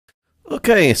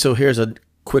Okay, so here's a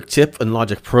quick tip in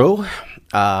Logic Pro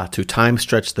to time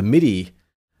stretch the Midi.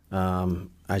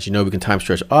 As you know, we can time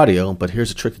stretch audio, but here's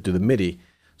a trick to do the Midi.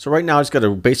 So right now, I just got a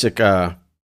basic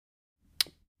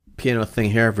piano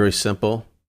thing here, very simple.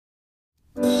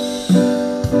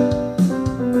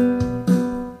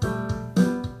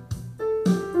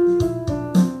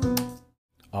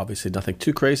 Obviously nothing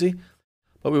too crazy,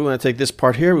 but we want to take this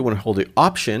part here, we want to hold the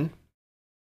Option,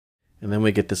 and then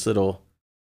we get this little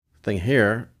thing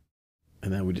here,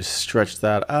 and then we just stretch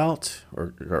that out,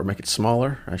 or make it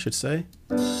smaller, I should say.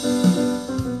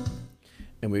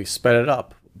 And we sped it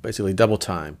up, basically double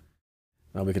time.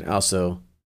 Now we can also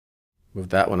move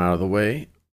that one out of the way.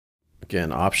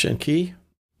 Again, Option key,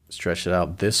 stretch it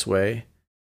out this way.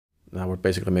 Now we're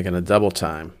basically making a double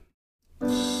time.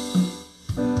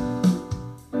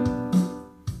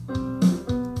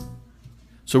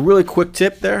 So really quick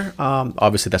tip there.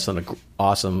 Obviously that's not an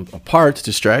awesome part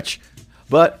to stretch,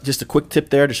 but just a quick tip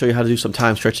there to show you how to do some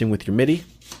time stretching with your Midi.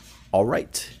 All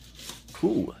right,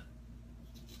 cool.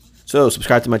 So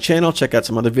subscribe to my channel, check out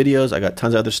some other videos. I got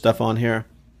tons of other stuff on here.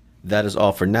 That is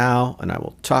all for now, and I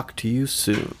will talk to you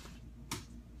soon.